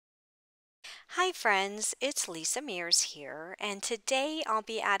Hi friends, it's Lisa Mears here, and today I'll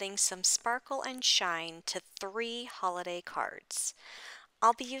be adding some sparkle and shine to 3 holiday cards.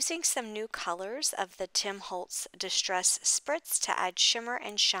 I'll be using some new colors of the Tim Holtz Distress Spritz to add shimmer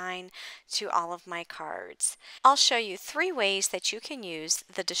and shine to all of my cards. I'll show you 3 ways that you can use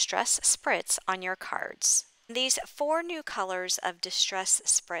the Distress Spritz on your cards. These 4 new colors of Distress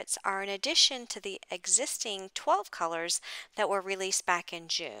Spritz are in addition to the existing 12 colors that were released back in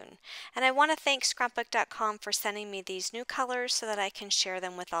June. And I want to thank scrapbook.com for sending me these new colors so that I can share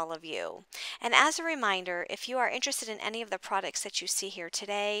them with all of you. And as a reminder, if you are interested in any of the products that you see here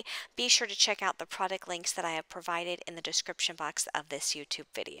today, be sure to check out the product links that I have provided in the description box of this YouTube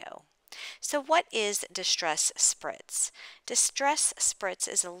video. So what is Distress Spritz? Distress Spritz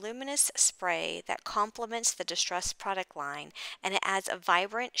is a luminous spray that complements the Distress product line, and it adds a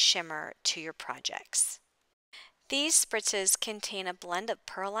vibrant shimmer to your projects. These spritzes contain a blend of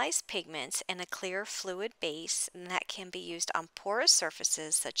pearlized pigments and a clear fluid base, and that can be used on porous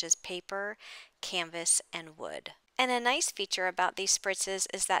surfaces such as paper, canvas, and wood. And a nice feature about these spritzes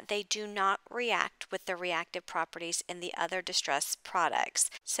is that they do not react with the reactive properties in the other Distress products.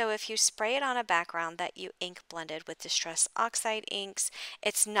 So if you spray it on a background that you ink blended with Distress Oxide inks,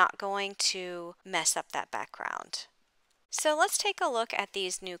 it's not going to mess up that background. So let's take a look at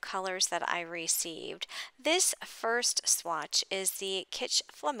these new colors that I received. This first swatch is the Kitsch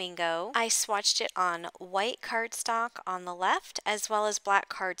Flamingo. I swatched it on white cardstock on the left as well as black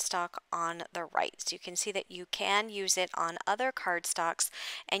cardstock on the right. So you can see that you can use it on other cardstocks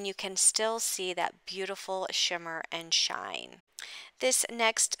and you can still see that beautiful shimmer and shine. This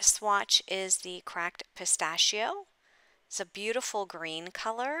next swatch is the Cracked Pistachio. It's a beautiful green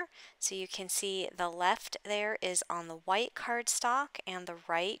color, so you can see the left there is on the white cardstock and the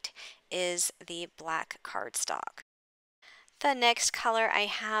right is the black cardstock. The next color I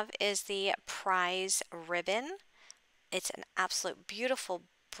have is the Prize Ribbon. It's an absolute beautiful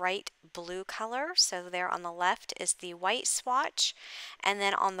bright blue color, so there on the left is the white swatch and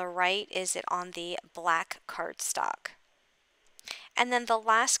then on the right is it on the black cardstock. And then the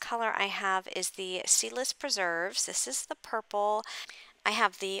last color I have is the Seedless Preserves. This is the purple. I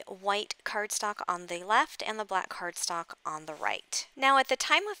have the white cardstock on the left and the black cardstock on the right. Now at the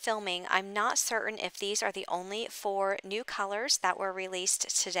time of filming, I'm not certain if these are the only 4 new colors that were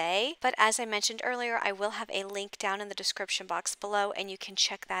released today, but as I mentioned earlier, I will have a link down in the description box below and you can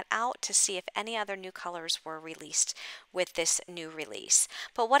check that out to see if any other new colors were released with this new release.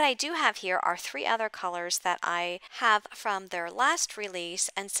 But what I do have here are 3 other colors that I have from their last release,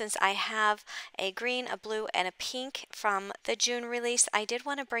 and since I have a green, a blue, and a pink from the June release, I did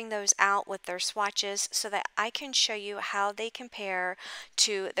want to bring those out with their swatches so that I can show you how they compare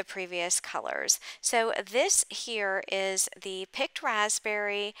to the previous colors. So this here is the Picked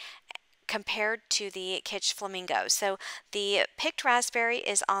Raspberry compared to the Kitsch Flamingo. So the Picked Raspberry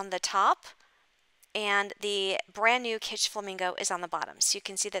is on the top and the brand new Kitsch Flamingo is on the bottom. So you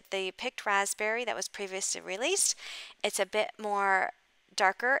can see that the Picked Raspberry that was previously released, it's a bit more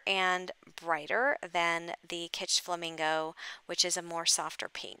darker and brighter than the Kitsch Flamingo, which is a more softer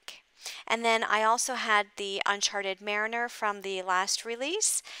pink. And then I also had the Uncharted Mariner from the last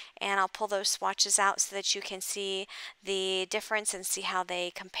release, and I'll pull those swatches out so that you can see the difference and see how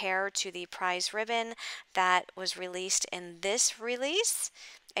they compare to the Prize Ribbon that was released in this release.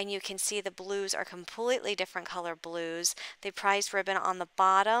 And you can see the blues are completely different color blues. The Prize Ribbon on the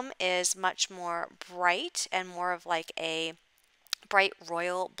bottom is much more bright and more of like a bright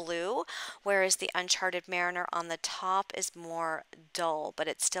royal blue, whereas the Uncharted Mariner on the top is more dull, but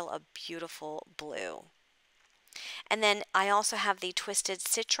it's still a beautiful blue. And then I also have the Twisted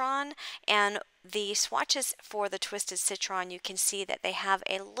Citron, and the swatches for the Twisted Citron, you can see that they have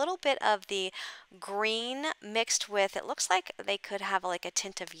a little bit of the green mixed with, it looks like they could have like a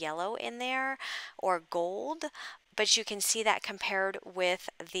tint of yellow in there or gold, but you can see that compared with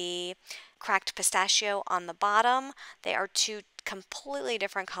the Cracked Pistachio on the bottom. They are 2 completely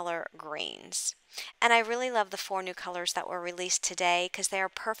different color greens. And I really love the 4 new colors that were released today because they are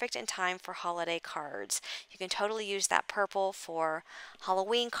perfect in time for holiday cards. You can totally use that purple for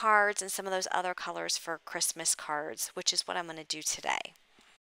Halloween cards and some of those other colors for Christmas cards, which is what I'm going to do today.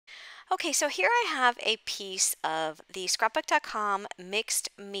 Okay, so here I have a piece of the scrapbook.com mixed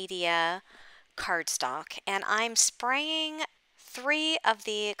media cardstock, and I'm spraying 3 of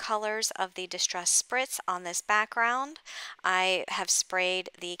the colors of the Distress Spritz on this background. I have sprayed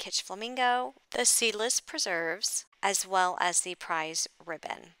the Kitsch Flamingo, the Seedless Preserves, as well as the Prize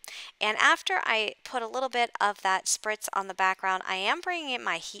Ribbon. And after I put a little bit of that spritz on the background, I am bringing in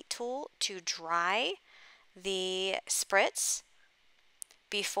my heat tool to dry the spritz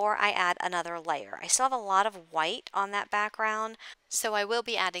before I add another layer. I still have a lot of white on that background, so I will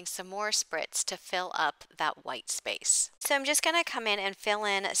be adding some more spritz to fill up that white space. So I'm just going to come in and fill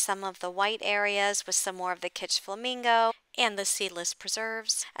in some of the white areas with some more of the Kitsch Flamingo and the Seedless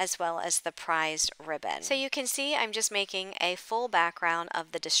preserves, as well as the prized ribbon. So you can see I'm just making a full background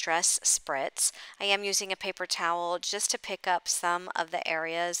of the Distress Spritz. I am using a paper towel just to pick up some of the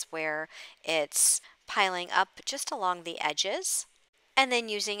areas where it's piling up just along the edges, and then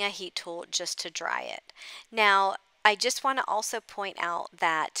using a heat tool just to dry it. Now, I just want to also point out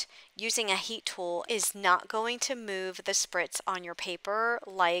that using a heat tool is not going to move the spritz on your paper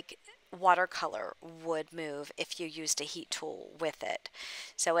like watercolor would move if you used a heat tool with it.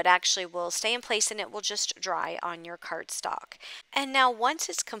 So it actually will stay in place and it will just dry on your cardstock. And now once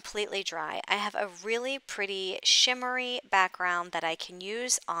it's completely dry, I have a really pretty shimmery background that I can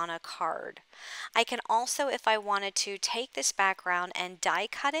use on a card. I can also, if I wanted to, take this background and die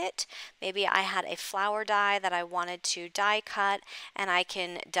cut it. Maybe I had a flower die that I wanted to die cut, and I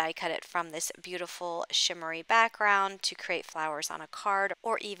can die cut it from this beautiful shimmery background to create flowers on a card,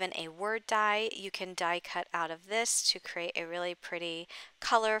 or even a word die. You can die cut out of this to create a really pretty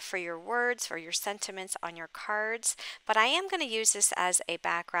color for your words or your sentiments on your cards. But I am going to use this as a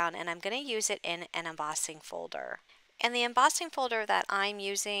background, and I'm going to use it in an embossing folder. And the embossing folder that I'm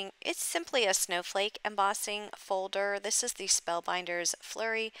using, it's simply a snowflake embossing folder. This is the Spellbinders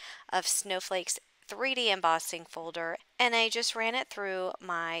Flurry of Snowflakes 3D embossing folder, and I just ran it through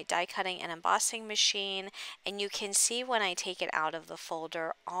my die cutting and embossing machine, and you can see when I take it out of the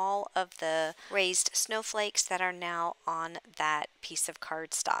folder all of the raised snowflakes that are now on that piece of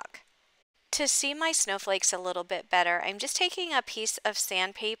cardstock. To see my snowflakes a little bit better, I'm just taking a piece of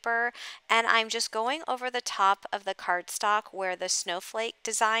sandpaper and I'm just going over the top of the cardstock where the snowflake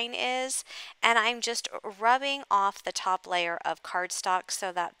design is, and I'm just rubbing off the top layer of cardstock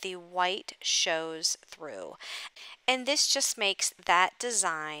so that the white shows through. And this just makes that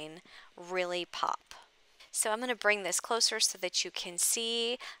design really pop. So I'm going to bring this closer so that you can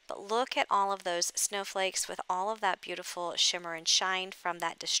see, but look at all of those snowflakes with all of that beautiful shimmer and shine from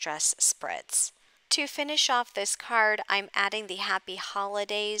that Distress Spritz. To finish off this card, I'm adding the Happy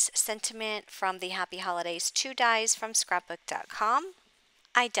Holidays sentiment from the Happy Holidays 2 dies from scrapbook.com.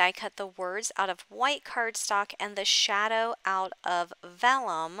 I die cut the words out of white cardstock and the shadow out of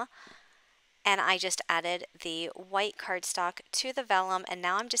vellum, and I just added the white cardstock to the vellum, and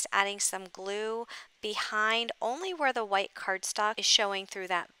now I'm just adding some glue behind only where the white cardstock is showing through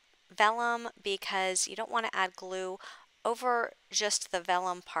that vellum, because you don't want to add glue over just the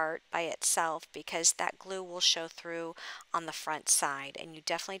vellum part by itself, because that glue will show through on the front side, and you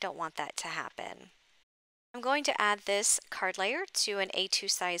definitely don't want that to happen. I'm going to add this card layer to an A2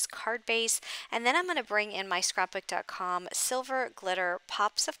 size card base, and then I'm going to bring in my scrapbook.com silver glitter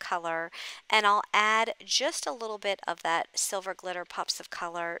pops of color, and I'll add just a little bit of that silver glitter pops of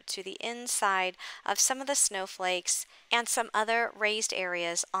color to the inside of some of the snowflakes and some other raised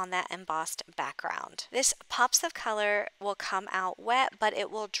areas on that embossed background. This pops of color will come out wet, but it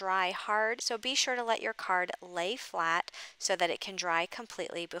will dry hard, so be sure to let your card lay flat so that it can dry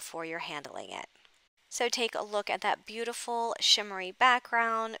completely before you're handling it. So take a look at that beautiful shimmery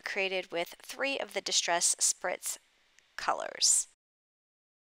background created with 3 of the Distress Spritz colors.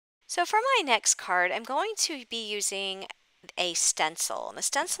 So for my next card, I'm going to be using a stencil. And the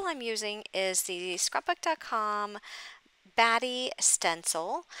stencil I'm using is the scrapbook.com Batty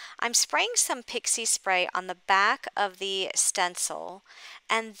stencil. I'm spraying some pixie spray on the back of the stencil,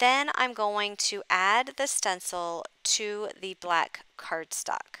 and then I'm going to add the stencil to the black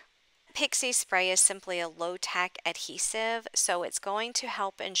cardstock. Pixie spray is simply a low-tack adhesive, so it's going to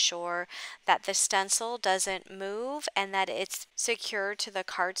help ensure that the stencil doesn't move and that it's secure to the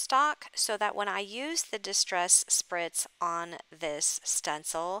cardstock, so that when I use the Distress Spritz on this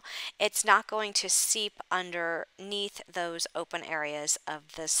stencil, it's not going to seep underneath those open areas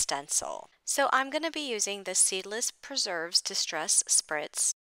of the stencil. So I'm going to be using the Seedless Preserves Distress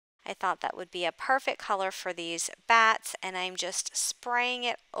Spritz. I thought that would be a perfect color for these bats, and I'm just spraying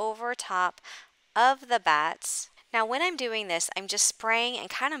it over top of the bats. Now when I'm doing this, I'm just spraying and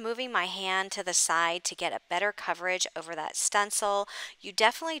kind of moving my hand to the side to get a better coverage over that stencil. You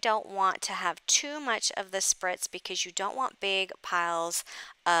definitely don't want to have too much of the spritz, because you don't want big piles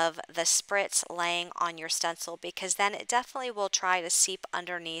of the spritz laying on your stencil, because then it definitely will try to seep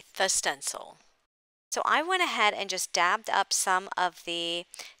underneath the stencil. So I went ahead and just dabbed up some of the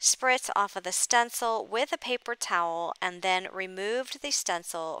spritz off of the stencil with a paper towel, and then removed the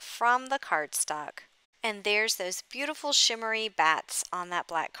stencil from the cardstock. And there's those beautiful shimmery bats on that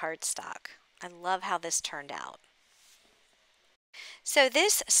black cardstock. I love how this turned out. So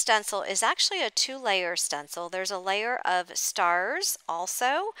this stencil is actually a two-layer stencil. There's a layer of stars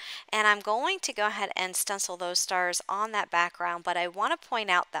also, and I'm going to go ahead and stencil those stars on that background, but I want to point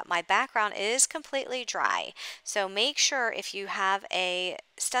out that my background is completely dry. So make sure if you have a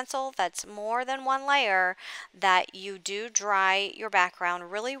stencil that's more than one layer that you do dry your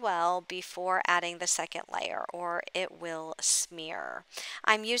background really well before adding the second layer or it will smear.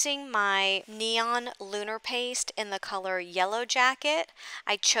 I'm using my neon lunar paste in the color Yellow Jacket.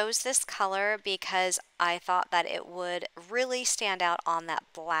 I chose this color because I thought that it would really stand out on that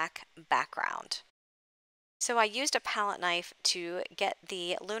black background. So I used a palette knife to get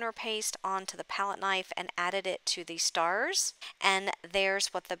the lunar paste onto the palette knife and added it to the stars. And there's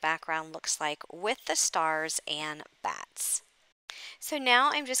what the background looks like with the stars and bats. So now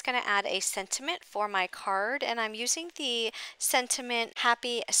I'm just going to add a sentiment for my card, and I'm using the sentiment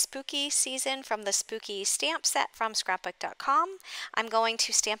Happy Spooky Season from the Spooky stamp set from scrapbook.com. I'm going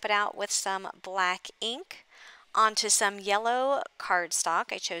to stamp it out with some black ink onto some yellow cardstock.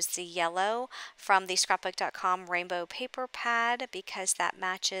 I chose the yellow from the scrapbook.com rainbow paper pad because that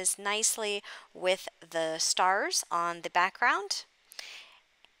matches nicely with the stars on the background.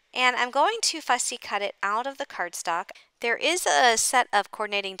 And I'm going to fussy cut it out of the cardstock. There is a set of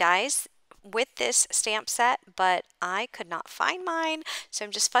coordinating dies with this stamp set, but I could not find mine, so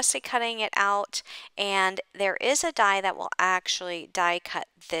I'm just fussy cutting it out. And there is a die that will actually die cut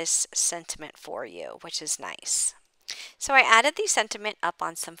this sentiment for you, which is nice. So I added the sentiment up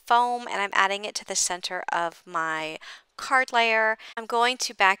on some foam, and I'm adding it to the center of my card layer. I'm going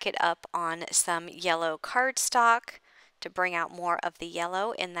to back it up on some yellow cardstock to bring out more of the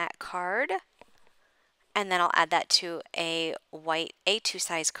yellow in that card. And then I'll add that to a white A2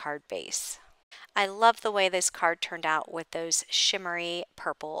 size card base. I love the way this card turned out with those shimmery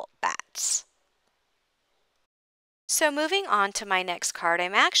purple bats. So moving on to my next card,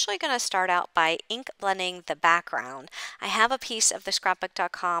 I'm actually going to start out by ink blending the background. I have a piece of the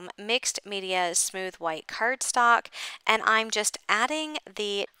scrapbook.com mixed media smooth white cardstock, and I'm just adding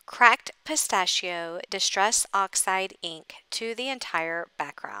the cracked pistachio distress oxide ink to the entire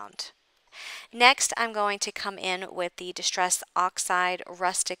background. Next, I'm going to come in with the Distress Oxide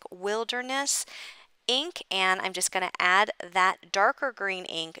Rustic Wilderness ink, and I'm just going to add that darker green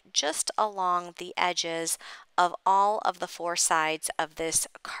ink just along the edges of all of the four sides of this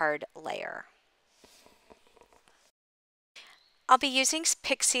card layer. I'll be using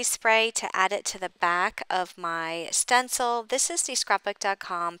Pixie Spray to add it to the back of my stencil. This is the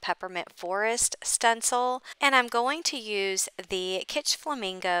scrapbook.com Peppermint Forest stencil, and I'm going to use the Kitsch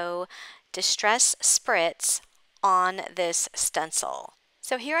Flamingo Distress Spritz on this stencil.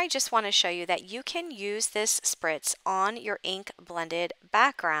 So here I just want to show you that you can use this spritz on your ink blended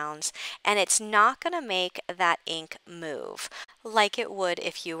backgrounds, and it's not going to make that ink move like it would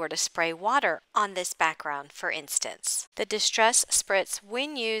if you were to spray water on this background, for instance. The Distress Spritz,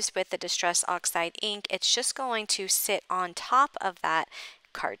 when used with the Distress Oxide ink, it's just going to sit on top of that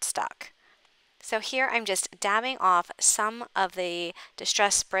cardstock. So here I'm just dabbing off some of the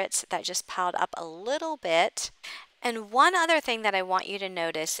Distress Spritz that just piled up a little bit. And one other thing that I want you to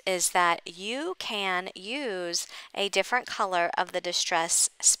notice is that you can use a different color of the Distress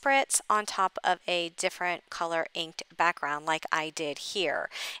Spritz on top of a different color inked background like I did here.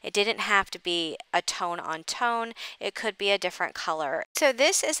 It didn't have to be a tone on tone, it could be a different color. So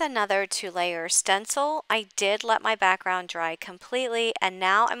this is another two-layer stencil. I did let my background dry completely, and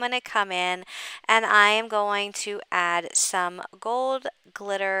now I'm going to come in and I am going to add some gold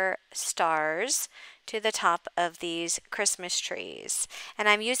glitter stars to the top of these Christmas trees. And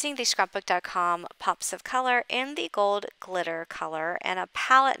I'm using the scrapbook.com Pops of Color in the gold glitter color and a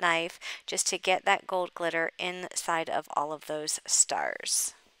palette knife just to get that gold glitter inside of all of those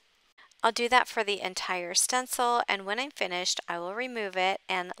stars. I'll do that for the entire stencil, and when I'm finished I will remove it,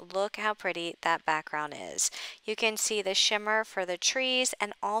 and look how pretty that background is. You can see the shimmer for the trees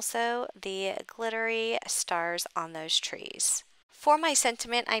and also the glittery stars on those trees. For my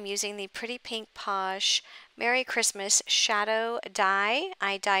sentiment, I'm using the Pretty Pink Posh Merry Christmas shadow die.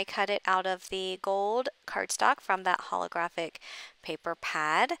 I die cut it out of the gold cardstock from that holographic paper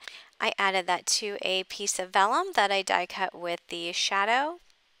pad. I added that to a piece of vellum that I die cut with the shadow,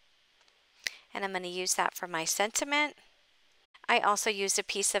 and I'm going to use that for my sentiment. I also used a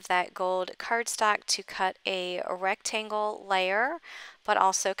piece of that gold cardstock to cut a rectangle layer, but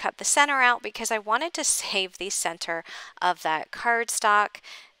also cut the center out because I wanted to save the center of that cardstock.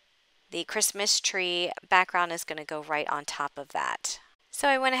 The Christmas tree background is going to go right on top of that. So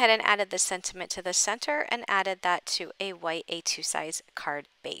I went ahead and added the sentiment to the center and added that to a white A2 size card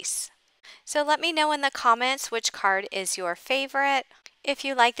base. So let me know in the comments which card is your favorite. If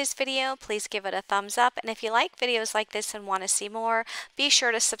you like this video, please give it a thumbs up, and if you like videos like this and want to see more, be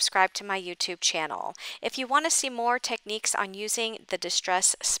sure to subscribe to my YouTube channel. If you want to see more techniques on using the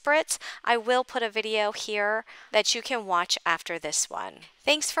Distress Spritz, I will put a video here that you can watch after this one.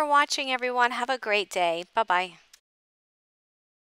 Thanks for watching, everyone. Have a great day. Bye-bye.